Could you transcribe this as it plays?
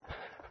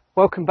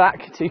Welcome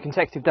back to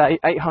consecutive day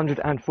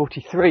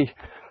 843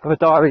 of a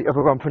Diary of a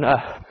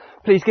Runpreneur.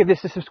 Please give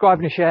this a subscribe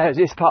and a share as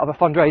it's part of a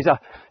fundraiser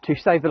to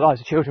save the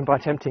lives of children by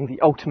attempting the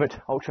ultimate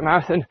ultra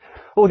marathon.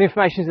 All the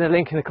information is in the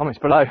link in the comments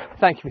below.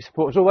 Thank you for your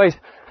support as always,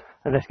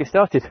 and let's get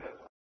started.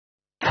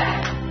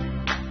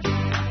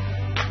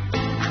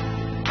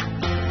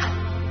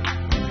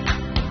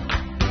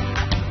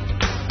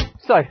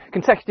 So,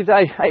 consecutive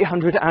day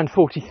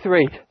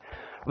 843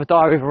 of a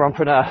Diary of a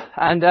Runpreneur,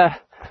 and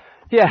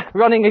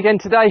running again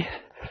today.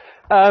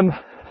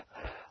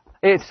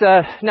 It's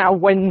now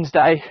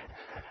Wednesday,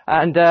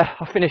 and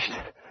I finished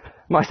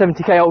my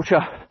 70k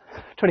ultra,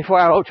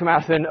 24-hour ultra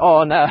marathon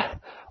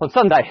on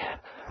Sunday.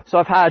 So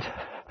I've had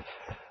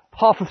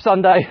half of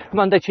Sunday,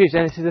 Monday, Tuesday,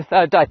 and this is the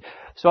third day.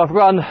 So I've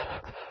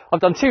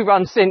done 2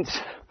 runs since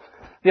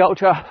the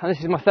ultra, and this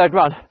is my third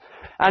run.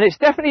 And it's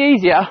definitely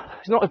easier.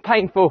 It's not as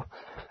painful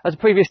as the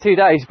previous 2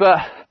 days, but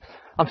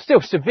I'm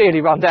still severely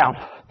run down.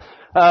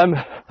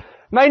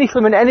 Mainly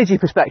from an energy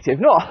perspective.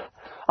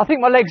 I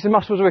think my legs and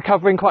muscles are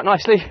recovering quite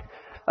nicely.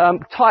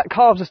 Tight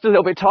calves are still a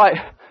little bit tight.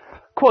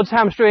 Quads,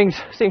 hamstrings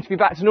seem to be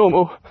back to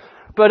normal.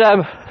 But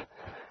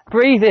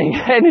breathing,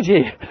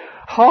 energy,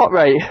 heart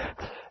rate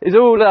is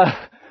all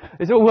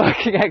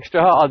working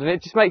extra hard, and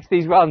it just makes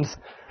these runs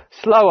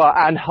slower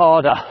and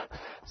harder.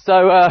 So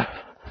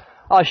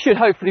I should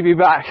hopefully be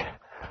back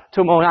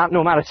to more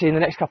normality in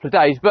the next couple of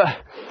days. But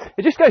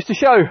it just goes to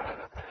show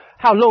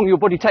how long your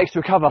body takes to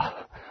recover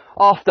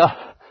after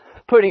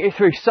putting it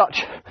through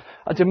such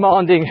a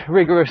demanding,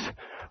 rigorous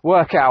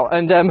workout.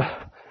 And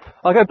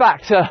I go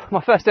back to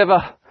my first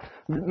ever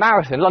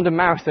marathon, London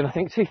Marathon, I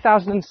think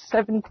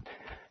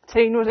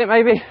 2017 was it,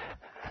 maybe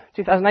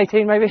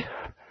 2018 maybe,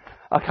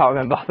 I can't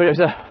remember, but it was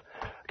a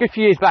good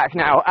few years back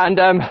now, and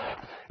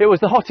it was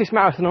the hottest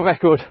marathon on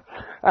record,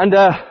 and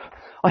I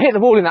hit the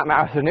wall in that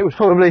marathon. It was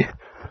probably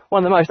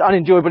one of the most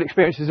unenjoyable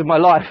experiences of my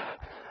life,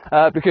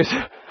 because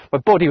my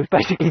body was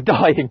basically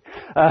dying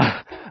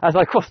as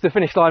I crossed the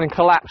finish line and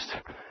collapsed,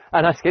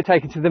 and I had to get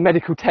taken to the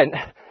medical tent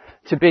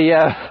to be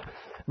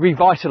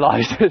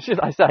revitalised,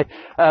 should I say,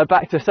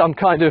 back to some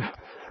kind of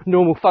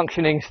normal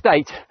functioning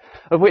state,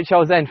 of which I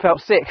was then felt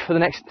sick for the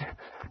next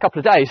couple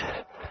of days.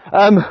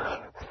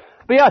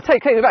 But yeah,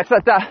 take me back to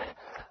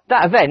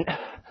that event,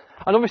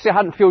 and obviously I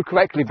hadn't fueled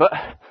correctly, but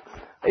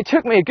it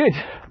took me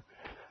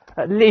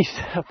at least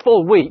a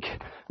full week,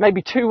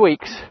 maybe 2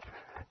 weeks,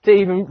 to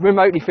even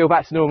remotely feel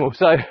back to normal.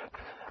 So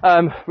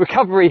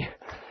recovery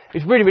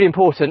is really, really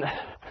important.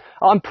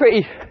 I'm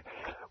pretty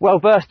well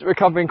versed at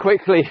recovering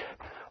quickly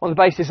on the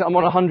basis that I'm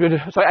on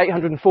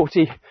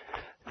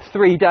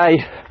 843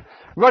 day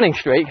running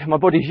streak. My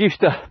body's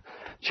used to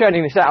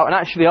churning this out, and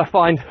actually I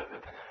find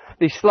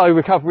these slow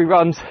recovery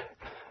runs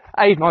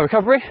aid my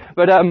recovery,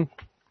 but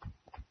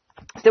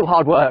still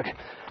hard work,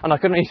 and I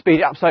can only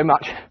speed it up so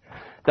much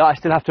that I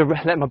still have to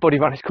let my body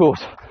run its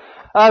course.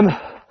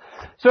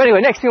 So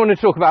anyway, next thing I wanted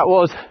to talk about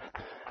was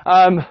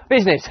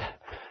business.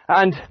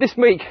 And this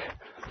week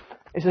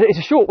it's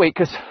a short week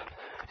because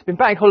it's been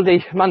bank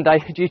holiday Monday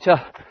due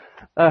to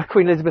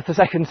Queen Elizabeth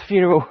II's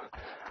funeral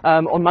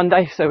on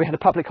Monday. So we had a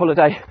public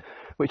holiday,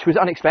 which was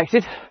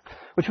unexpected,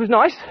 which was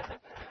nice.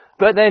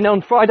 But then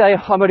on Friday,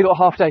 I've only got a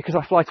half day because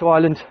I fly to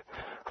Ireland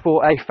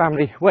for a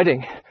family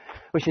wedding,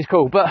 which is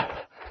cool.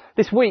 But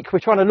this week we're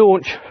trying to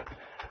launch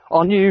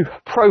our new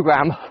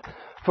programme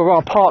for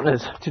our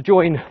partners to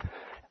join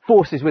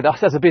forces with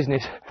us as a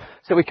business,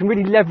 so we can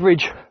really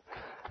leverage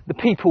the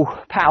people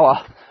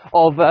power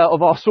of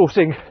our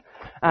sourcing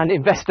and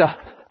investor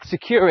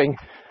securing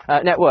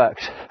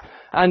networks.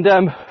 And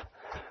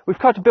we've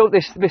tried to build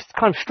this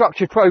kind of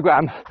structured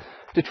program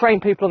to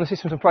train people on the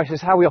systems and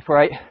processes, how we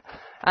operate,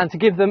 and to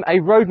give them a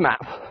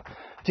roadmap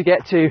to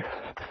get to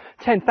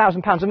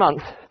 £10,000 a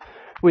month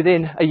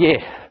within a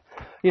year.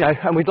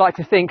 And we'd like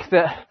to think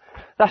that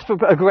that's for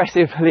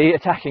aggressively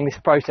attacking this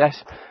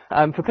process.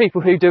 For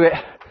people who do it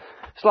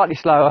slightly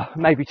slower,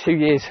 maybe 2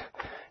 years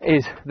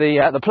is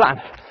the plan.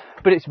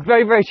 But it's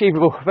very, very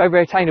achievable, very,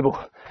 very attainable.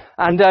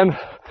 And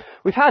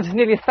we've had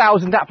nearly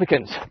 1,000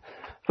 applicants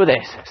for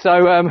this.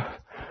 So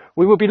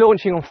we will be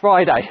launching on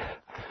Friday.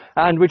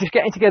 And we're just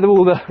getting together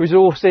all the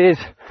resources,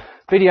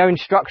 video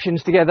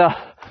instructions together,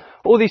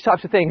 all these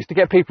types of things to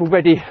get people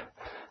ready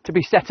to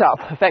be set up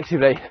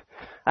effectively.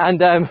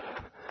 And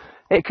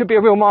it could be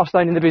a real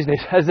milestone in the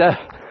business, as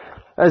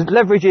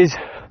leverage is,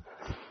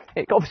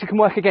 it obviously can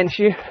work against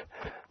you,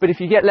 but if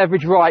you get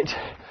leverage right,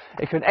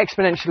 it can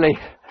exponentially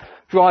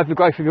drive the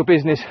growth of your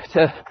business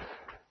to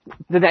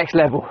the next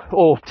level,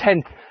 or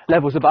 10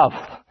 levels above.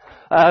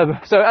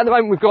 So at the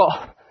moment we've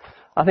got,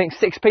 I think,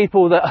 6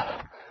 people that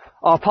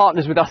are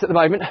partners with us at the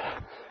moment.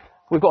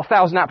 We've got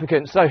 1,000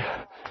 applicants, so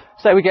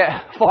say we get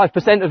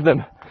 5% of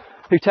them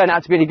who turn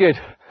out to be any good.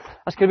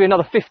 That's going to be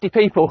another 50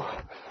 people.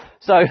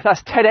 So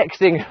that's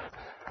 10xing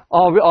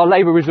our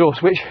labour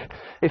resource, which,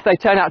 if they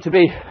turn out to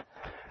be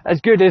as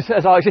good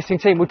as our existing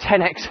team, will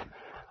 10x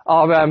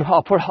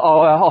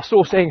our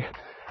sourcing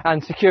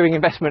and securing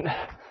investment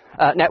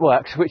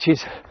networks, which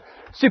is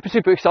super,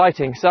 super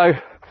exciting. So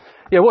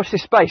yeah, watch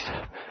this space.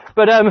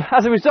 But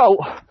as a result,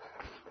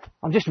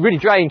 I'm just really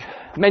drained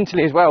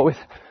mentally as well with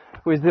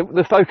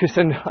the focus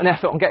and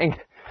effort on getting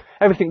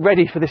everything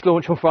ready for this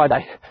launch on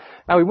Friday.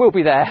 Now we will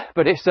be there,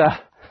 but it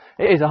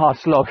is a hard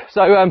slog.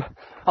 So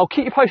I'll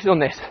keep you posted on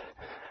this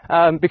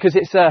because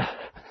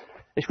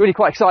it's really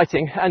quite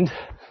exciting. And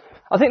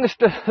I think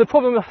the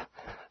problem that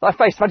I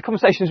faced, I've had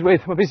conversations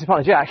with my business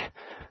partner Jack,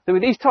 that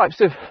with these types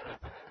of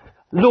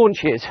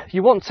launches,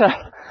 you want to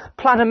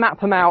plan and map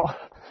them out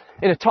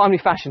in a timely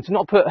fashion to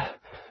not put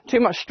too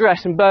much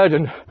stress and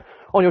burden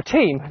on your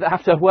team that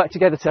have to work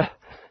together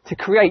to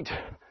create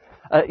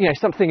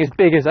something as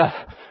big as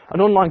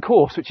an online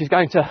course which is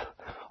going to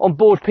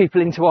onboard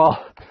people into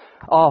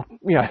our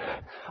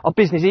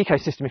business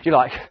ecosystem, if you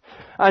like.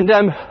 And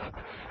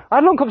I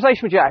had a long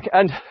conversation with Jack,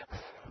 and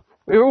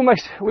we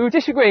were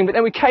disagreeing, but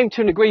then we came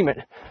to an agreement,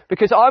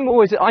 because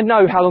I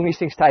know how long these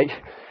things take.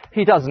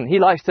 He doesn't. He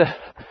likes to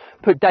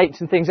put dates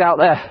and things out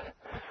there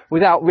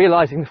without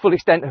realising the full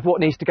extent of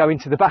what needs to go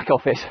into the back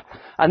office,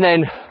 and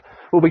then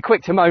we'll be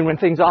quick to moan when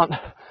things aren't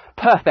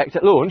perfect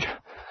at launch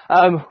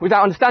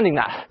without understanding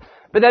that.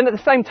 But then at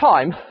the same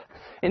time,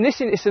 in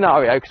this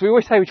scenario, because we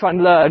always say we try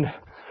and learn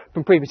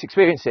from previous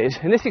experiences,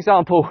 in this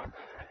example,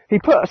 he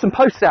put some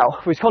posts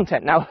out for his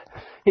content. Now,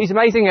 he's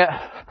amazing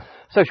at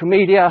social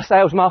media,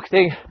 sales,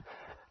 marketing,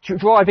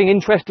 driving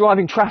interest,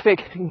 driving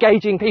traffic,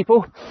 engaging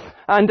people.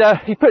 And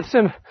he put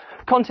some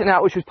content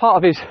out which was part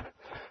of his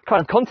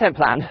kind of content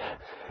plan.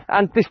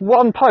 And this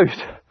one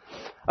post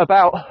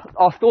about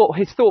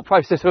his thought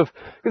process of,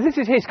 because this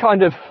is his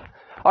kind of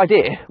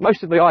idea.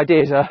 Most of the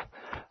ideas are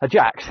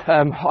Jack's.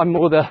 I'm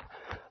more the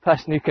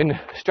person who can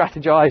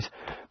strategize,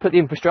 put the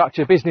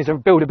infrastructure,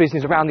 build a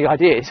business around the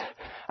ideas.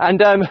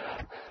 And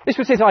this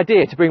was his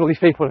idea, to bring all these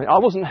people in. I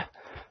wasn't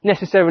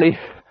necessarily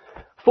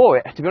for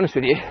it, to be honest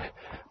with you.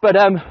 But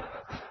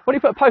when he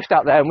put a post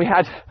out there and we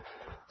had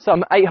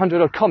some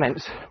 800 odd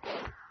comments,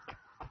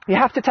 you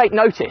have to take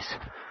notice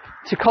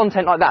to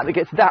content like that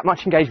gets that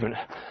much engagement.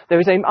 There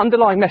is an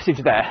underlying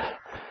message there,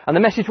 and the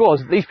message was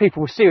that these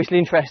people were seriously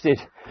interested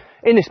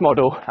in this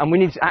model, and we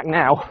need to act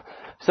now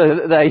so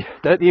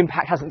that the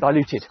impact hasn't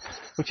diluted,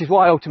 which is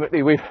why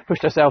ultimately we've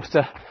pushed ourselves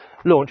to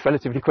launch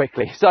relatively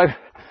quickly. So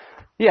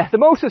yeah, the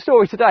moral to the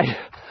story today,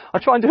 I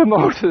try and do a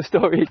moral to the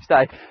story each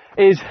day,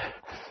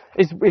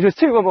 there's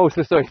two morals to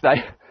the story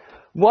today.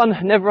 One,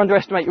 never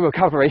underestimate your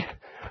recovery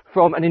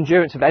from an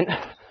endurance event,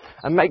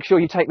 and make sure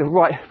you take the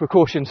right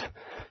precautions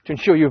to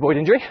ensure you avoid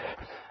injury.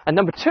 And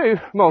number two,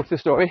 moral to the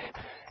story,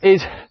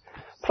 is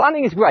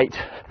planning is great,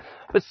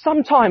 but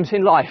sometimes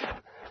in life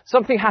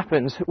something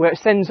happens where it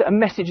sends a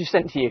message is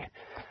sent to you,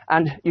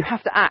 and you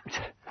have to act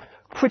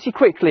pretty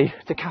quickly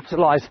to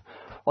capitalise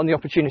on the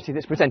opportunity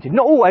that's presented.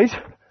 Not always,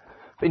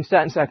 but in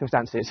certain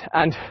circumstances.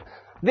 And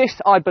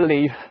this, I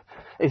believe,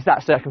 is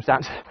that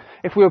circumstance.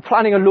 If we were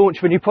planning a launch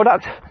of a new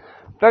product,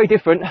 very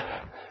different.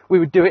 We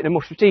would do it in a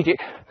more strategic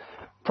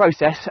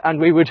process, and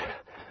we would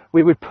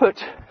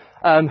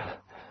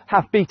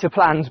have beta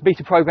plans,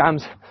 beta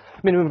programs,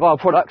 minimum viable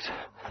products,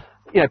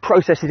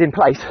 processes in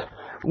place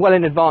well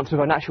in advance of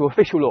an actual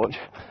official launch.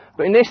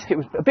 But in this, it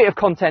was a bit of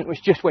content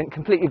which just went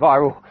completely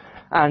viral,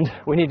 and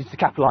we needed to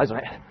capitalise on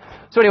it.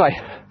 So anyway,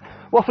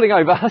 waffling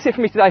over. That's it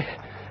for me today.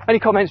 Any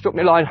comments, drop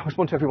me a line. I'll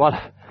respond to everyone.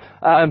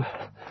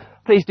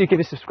 Please do give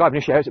us a subscribe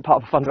and a share. It's a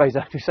part of a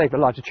fundraiser to save the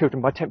lives of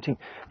children by attempting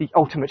the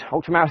ultimate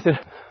ultramarathon.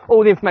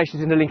 All the information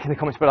is in the link in the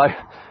comments below.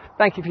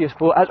 Thank you for your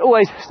support. As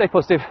always, stay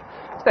positive,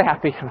 stay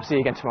happy, and I'll see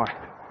you again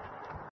tomorrow.